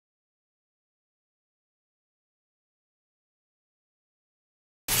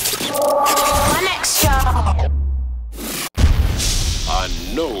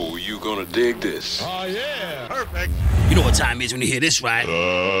gonna dig this. Oh, yeah. Perfect. You know what time it is when you hear this, right?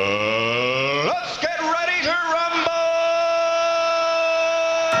 Let's get ready to rumble!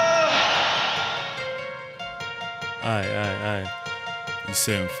 Aye. You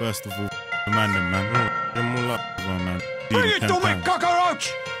saying, first of all, man, them all up, man. Bring it to me,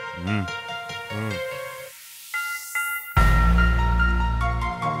 cockroach!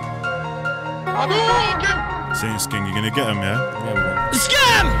 Saying, Skeng, you're gonna get him, yeah? Yeah, man.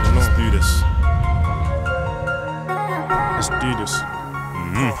 Scam! Let's do this. Let's do this.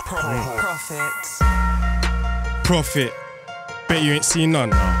 Profit. Bet you ain't seen none.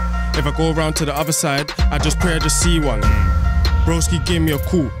 If I go around to the other side, I just pray I just see one. Broski gave me a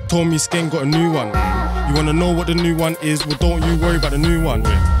call, told me Skeng got a new one. You wanna know what the new one is? Well, don't you worry about the new one.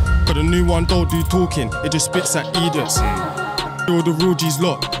 Cause the new one don't do talking, it just spits at idiots. All the real G's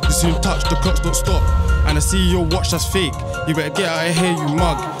lot, you soon touch, the clocks don't stop. And I see your watch that's fake, you better get out of here, you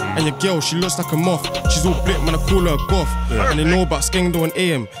mug. And your girl, she looks like a moth, she's all blit, man, I call her a goth. And they know about Skengdo and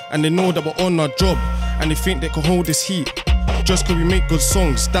AM, and they know that we're on our job. And they think they can hold this heat, just cause we make good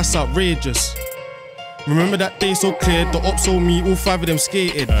songs, that's outrageous. Remember that day so clear, the ops told me all 5 of them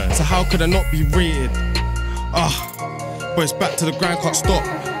skated. So how could I not be rated? But it's back to the grind, can't stop.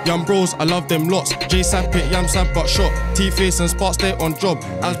 Young bros, I love them lots. J Sap it, Yam Sap got shot. T-Face and Sparks, they on job.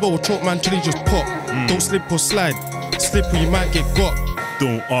 As well with Chalk Man, Chili just pop. Don't slip or slide, slip or you might get got.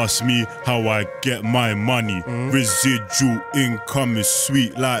 Don't ask me how I get my money. Residual income is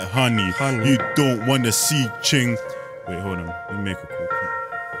sweet like honey. You don't wanna see ching. Wait, hold on, let me make a call.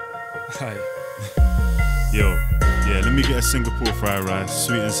 Hi. Yo, yeah, let me get a Singapore fried rice,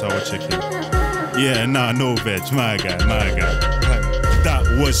 sweet and sour chicken. Yeah, nah, no veg, my guy. That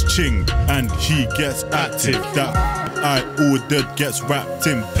was Ching, and he gets active. That I ordered gets wrapped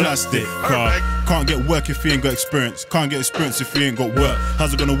in plastic. Can't get work if you ain't got experience. Can't get experience if you ain't got work.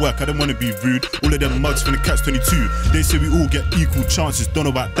 How's it gonna work? I don't wanna be rude. All of them mugs finna catch 22. They say we all get equal chances. Don't know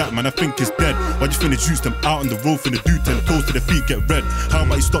about that, man. I think it's dead. Why you finna juice them out on the road? Finna do 10 toes to their feet get red. How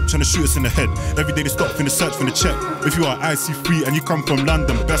about you stop trying to shoot us in the head? Every day they stop finna search finna check. If you are IC3 and you come from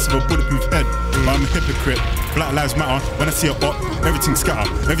London, best of a bulletproof head. But I'm a hypocrite. Black lives matter. When I see a op, everything scatter,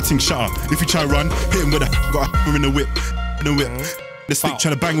 everything shatter. If you try run, hit him with a got a in the whip. The stick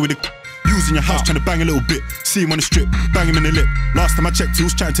trying to bang with it. Using your house trying to bang a little bit. See him on the strip, bang him in the lip. Last time I checked, he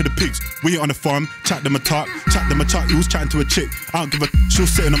was chatting to the pigs. We ain't on the farm, chat them a talk, he was chatting to a chick. I don't give a she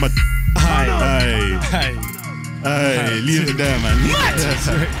was sitting on my Hey, leave it there, man. What? I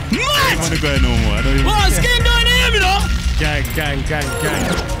don't wanna go no more. I don't even Skengdo in here, you know? Gang.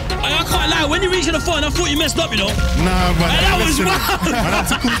 I can't lie, when you reached the phone, I thought you messed up, you know? Nah, man. That was wild. Man, I had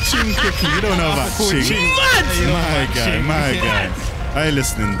to call Ching quickly. You don't know about Ching. Mad! My guy. I ain't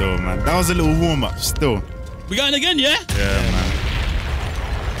listening though, man. That was a little warm-up still. We going again, yeah? Yeah, man.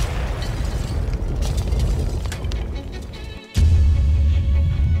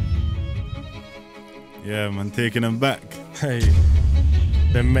 Yeah, man, taking them back. Hey,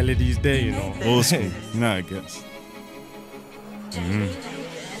 them melodies there, you know. Old school, you know how it gets.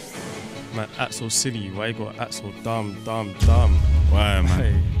 Man, act so silly. Why you got act so dumb? Why, man?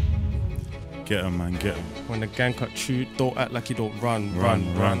 Hey. Get him, man, get him. When the gang cut through, don't act like you don't run.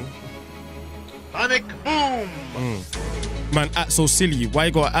 Panic boom! Man, act so silly. Why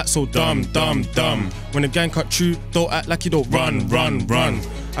you gotta act so dumb? When the gang cut through, don't act like you don't run.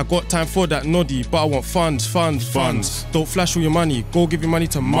 I got time for that noddy, but I want funds. Don't flash all your money. Go give your money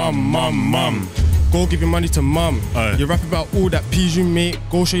to mum. Go give your money to mum. You rap about all that peas you make.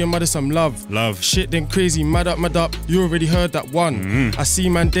 Go show your mother some love. Shit then crazy, mad up. You already heard that one. I see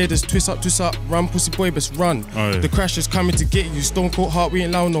man dead as twist up. Run pussy boy, best run. The crash is coming to get you. Stone cold heart, we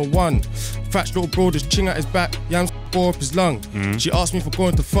ain't allowing no one. Fat little bro just ching at his back. Yam bore up his lung. She asked me for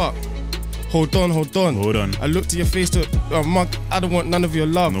going to fuck. Hold on. I looked at your face to mug. I don't want none of your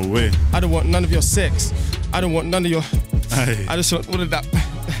love. No way. I don't want none of your sex. I don't want none of your. I just want all of that.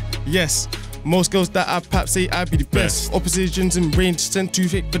 Yes. Most girls that I pap say I be the best. Oppositions in range, send too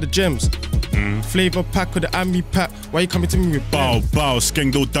fake for the gems. Flavor pack with the Ami pack. Why you coming to me with bow?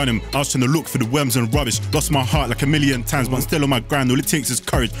 Skengdo done him. I was trying to look for the worms and rubbish. Lost my heart like a million times, but I'm still on my grind. All it takes is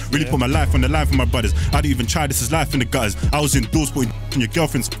courage. Really put my life on the line for my brothers. I didn't even try, this is life in the gutters. I was indoors putting in your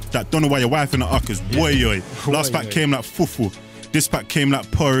girlfriends that don't know why your wife in the uckers. Boy. Last pack came like fufu. This pack came like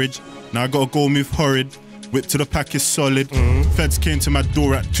porridge. Now I gotta go move horrid. Whip to the pack is solid. Feds came to my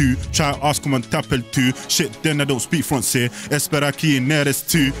door at 2. Try to ask them on tapel 2. Shit, then I don't speak France. Espera aquí in nearest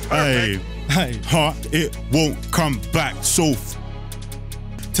 2. Hey. Heart, it won't come back. So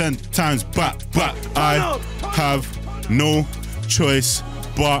 10 times back. I have no choice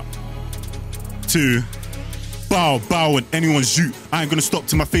but to bow on anyone's you. I ain't gonna stop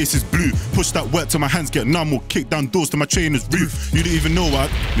till my face is blue. Push that work till my hands get numb, or kick down doors till my trainer's roof. You don't even know what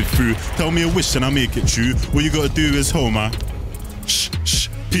I've been through. Tell me a wish and I'll make it true. All you gotta do is hold my shh,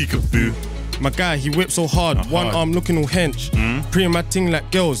 peekaboo. My guy, he whips so hard, one arm looking all hench. Preying my ting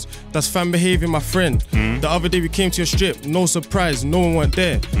like girls, that's fan behaviour, my friend. The other day we came to your strip, no surprise, no one went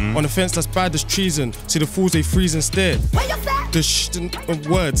there. On the fence that's bad as treason, see the fools they freeze and stare. The shh of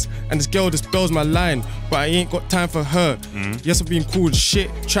words, and this girl just spells my line, but I ain't got time for her. Yes, I've been called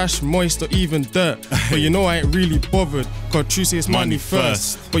shit, trash, moist, or even dirt. But you know I ain't really bothered, cause true say it's money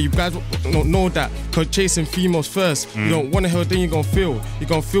first. But you guys don't know that, cause chasing females first. You don't wanna hear, then you gon' feel. You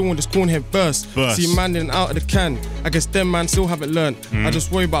gon' feel when this corn head bursts. See man in out of the can, I guess them man still haven't learned. I just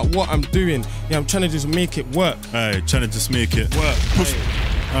worry about what I'm doing. Yeah, I'm trying to just make it work. Aye, trying to just make it work. Push.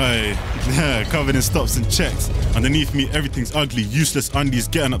 Aye, yeah, covered in stops and checks. Underneath me, everything's ugly, useless undies,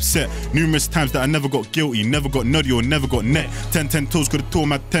 getting upset. Numerous times that I never got guilty, never got nutty or never got net. 10 toes could have tore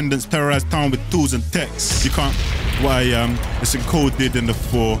my tendons, terrorized town with tools and texts. You can't, what I am, it's encoded in the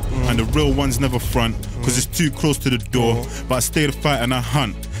 4, and the real ones never front, cause it's too close to the door. But I stay to fight and I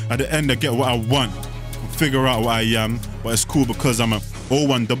hunt. At the end I get what I want, figure out what I am, but it's cool because I'm a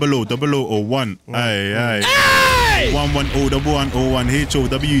 01000001. Aye. 1101101 HOW,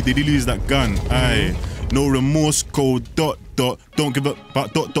 did he lose that gun? Aye. No remorse, code ... don't give up,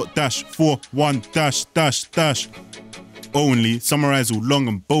 but ... dash 41 ... only. Summarize all long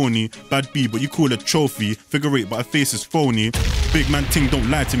and bony. Bad B, but you call it trophy. Figure 8, but her face is phony. Big man ting, don't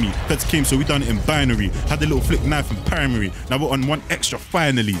lie to me. Feds came, so we done it in binary. Had a little flick knife in primary. Now we're on one extra,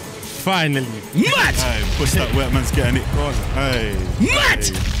 finally. Finally. Mad! Aye, push that workman's getting it gone. Aye.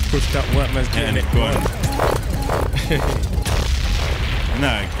 Mad! Push that workman's getting it gone.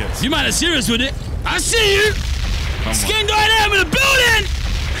 Nah, I guess. You might are serious with it. I see you. Skengdo and I'm in the building.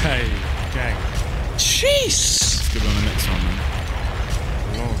 Hey, gang. Jeez. Let's give it on the next one, man.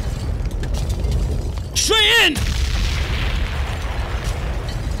 Straight in.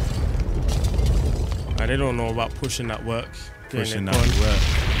 They don't know about pushing that work. Pushing that work.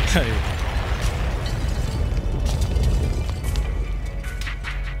 Hey.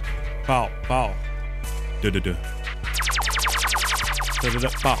 Bow. Do.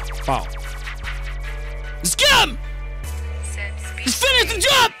 Bow. Let's get him. Let's finish the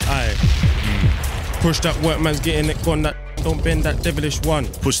job. Aye. Push that workman's getting it gone. That don't bend that devilish one.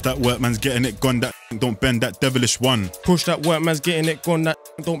 Push that workman's getting it gone. That don't bend that devilish one. Push that workman's getting it gone. That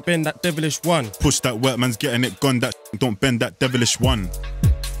don't bend that devilish one. Push that workman's getting it gone. That don't bend that devilish one.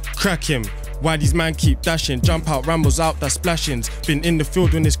 Crack him. Why these man keep dashing? Jump out, rambles out, that's splashings. Been in the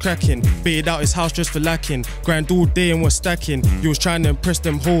field when it's cracking. Baited out his house just for lacking. Grind all day and was stacking. You was trying to impress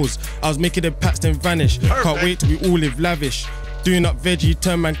them hoes. I was making them pats then vanish. Can't wait till we all live lavish. Doing up veggie,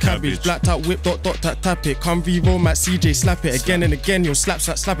 turn man cabbage. Blacked out whip, tap it. Come Vivo, Matt CJ, slap it. Again and again, you'll slap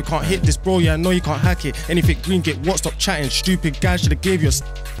it. Can't hit this, bro, yeah, I know you can't hack it. Anything green, get what, stop chatting. Stupid guy should've gave you a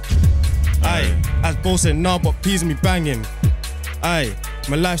Aye, as Bo said, nah, but please me bang him. Aye,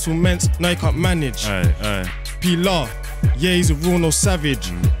 my life's all meant, now you can't manage. Aye. P-Law, yeah, he's a real no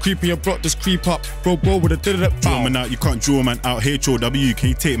savage. Creeping your block, just creep up. Bro, with a did-it-up. Draw man out, you can't draw man out. HOW, can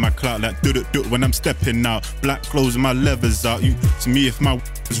you take my clout like do when I'm stepping out? Black clothes and my leathers out. You to me if my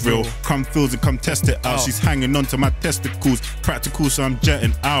is real. Come fills and come test it out. She's hanging on to my testicles. Practical, so I'm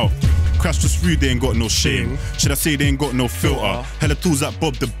jetting out. Crash was rude, they ain't got no shame. Should I say they ain't got no filter? Hella tools like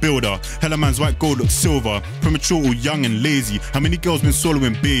Bob the Builder. Hella man's white gold looks silver. Premature, all young and lazy. How many girls been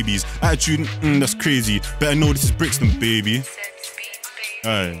swallowing babies? Attitude, that's crazy. Better know this is Brixton, baby.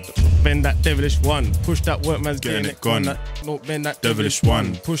 Aye. Bend that devilish one. Push that workman's getting it gone. Don't bend that devilish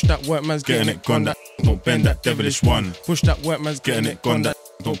one. Push that workman's getting it gone. Don't bend that devilish one. Push that workman's getting it gone.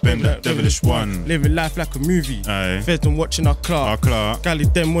 Don't bend that devilish one. Living life like a movie. Aye. Feds and watching our Clark. Galley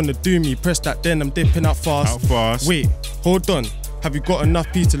them wanna do me. Press that then I'm dipping out fast. Wait, hold on. Have you got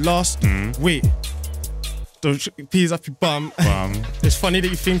enough peas to last? Wait. Don't shut your peas up your bum. It's funny that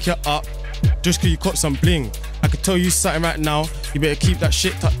you think you're up just cause you caught some bling. I could tell you something right now. You better keep that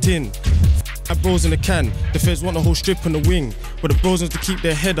shit tucked in. Bros in the can, the feds want a whole strip on the wing, but the bros need to keep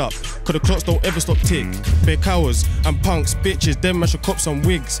their head up, cause the clocks don't ever stop tick. Bare cowards and punks, bitches, them man should cop some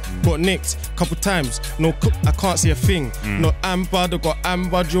wigs. Got nicked couple times, no I can't see a thing. No Amber, they got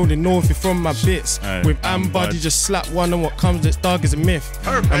Amber, you only know if you're from my bits. With Amber, you just slap one and what comes next dog is a myth.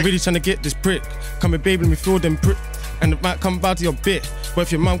 I'm really trying to get this prick, come here baby, let me feel them prick. And it might come back to your bit, but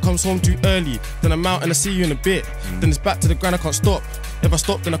if your mum comes home too early, then I'm out and I see you in a bit. Then it's back to the grind, I can't stop. If I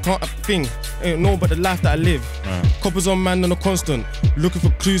stop, then I can't have a thing. Ain't no but the life that I live. Coppers on man on a constant, looking for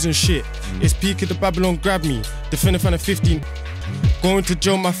clues and shit. It's peak at the Babylon grab me, defender fan of 15. Going to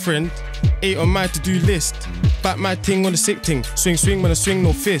jail, my friend. Ain't on my to-do list. Back my ting on the sick ting. Swing when I swing,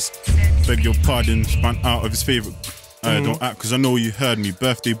 no fist. Beg your pardon, ran out of his favourite. Don't act cause I know you heard me.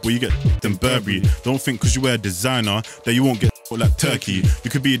 Birthday boy, you get them Burberry. Don't think cause you wear designer that you won't get like turkey. You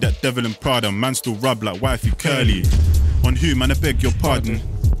could be that devil in Prada, man still rub like wifey curly. On who, man, I beg your pardon.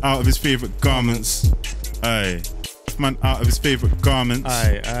 Out of his favourite garments. Aye. Man out of his favourite garments.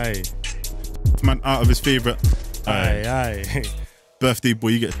 Aye. Man out of his favourite. Aye. Birthday boy,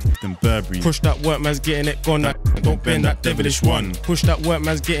 you get them Burberry. Push that work, man's getting it gone. Don't bend that devilish one. Push that work,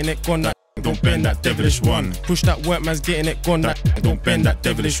 man's getting it gone. Don't bend that devilish one. Push that work, man's getting it gone. Don't bend that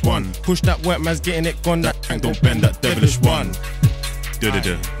devilish one. Push that work, man's getting it gone. Don't bend that devilish one.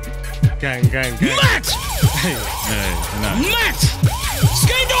 Gang. Matt! Hey, nah. Matt!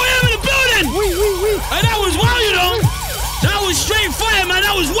 Skengdo here in the building! And that was wild, you know? That was straight fire, man.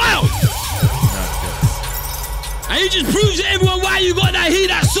 That was wild. And you just proves to everyone why you got that heat,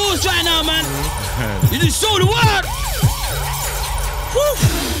 that sauce right now, man. You just saw the word.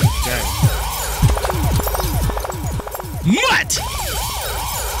 Matt!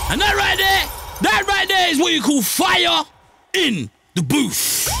 And that right there is what you call fire in the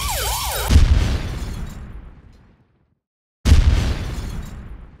booth.